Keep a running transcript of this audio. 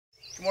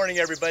Good morning,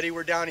 everybody.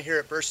 We're down here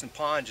at Burson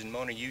Pond in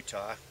Mona,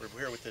 Utah. We're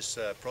here with this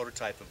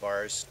prototype of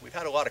ours. We've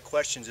had a lot of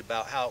questions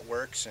about how it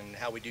works and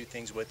how we do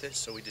things with it,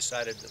 so we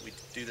decided that we'd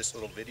do this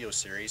little video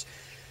series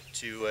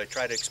to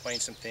try to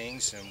explain some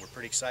things, and we're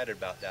pretty excited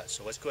about that.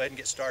 So let's go ahead and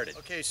get started.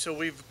 Okay, so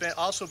we've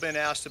also been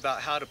asked about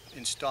how to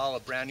install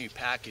a brand new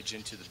package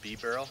into the bee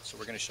barrel, so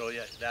we're going to show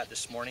you that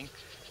this morning.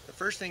 The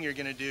first thing you're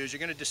going to do is you're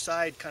going to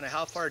decide kind of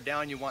how far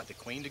down you want the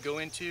queen to go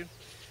into.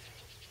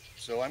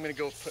 So I'm going to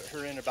go put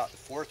her in about the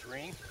 4th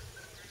ring.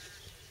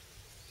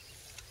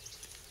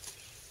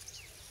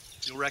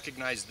 You'll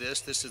recognize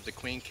this. This is the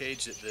queen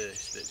cage that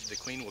the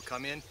queen will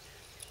come in.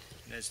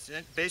 And it's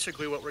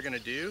basically what we're going to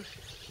do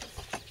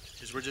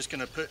is we're just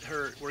going to put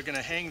her, we're going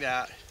to hang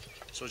that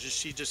so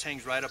she just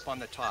hangs right up on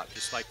the top,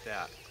 just like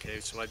that. Okay,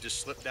 so I've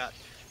just slipped that,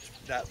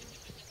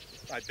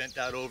 I bent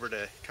that over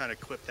to kind of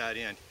clip that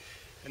in.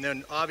 And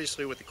then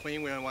obviously with the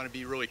queen, we want to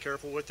be really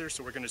careful with her,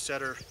 so we're going to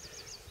set her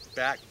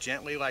back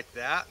gently like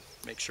that.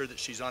 Make sure that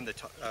she's on the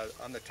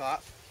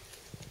top.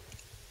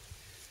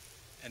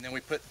 And then we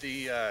put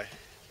the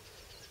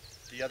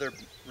other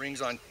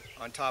rings on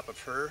top of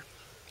her.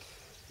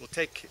 We'll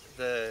take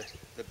the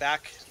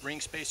back ring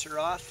spacer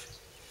off.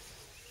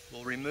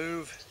 We'll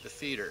remove the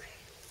feeder.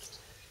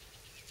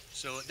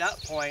 So at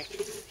that point,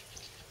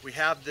 we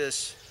have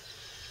this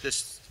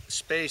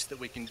space that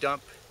we can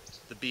dump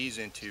the bees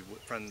into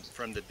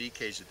from the bee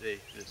cage that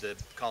the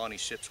colony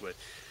ships with.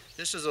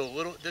 This is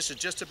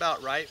just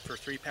about right for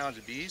 3 pounds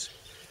of bees,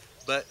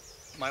 but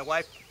my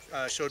wife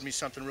showed me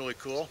something really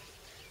cool.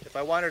 If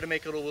I wanted to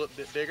make it a little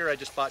bit bigger, I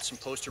just bought some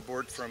poster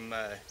board from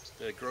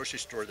the grocery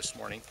store this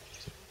morning,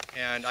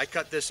 and I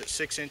cut this at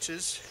 6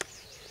 inches,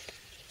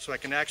 so I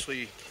can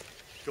actually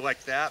go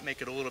like that,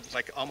 make it a little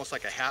almost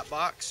like a hat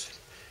box,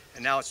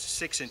 and now it's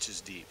 6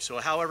 inches deep. So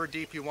however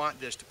deep you want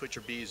this to put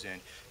your bees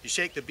in. You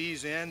shake the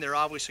bees in, they're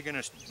obviously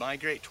going to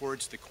migrate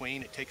towards the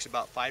queen. It takes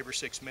about 5 or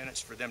 6 minutes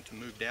for them to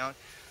move down.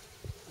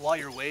 While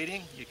you're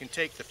waiting, you can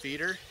take the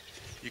feeder,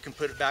 you can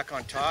put it back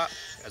on top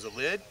as a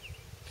lid,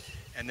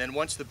 and then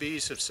once the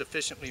bees have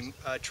sufficiently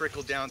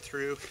trickled down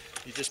through,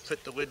 you just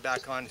put the lid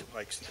back on,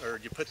 or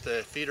you put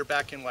the feeder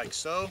back in like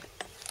so.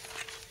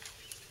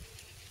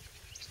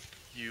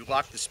 You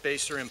lock the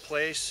spacer in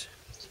place,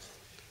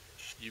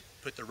 you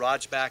put the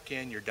rods back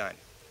in, you're done.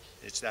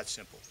 It's that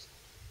simple.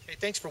 Hey,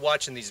 thanks for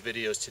watching these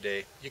videos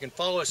today. You can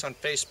follow us on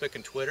Facebook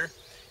and Twitter,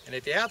 and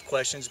if you have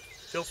questions,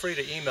 feel free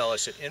to email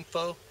us at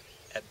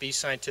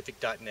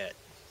info@beescientific.net.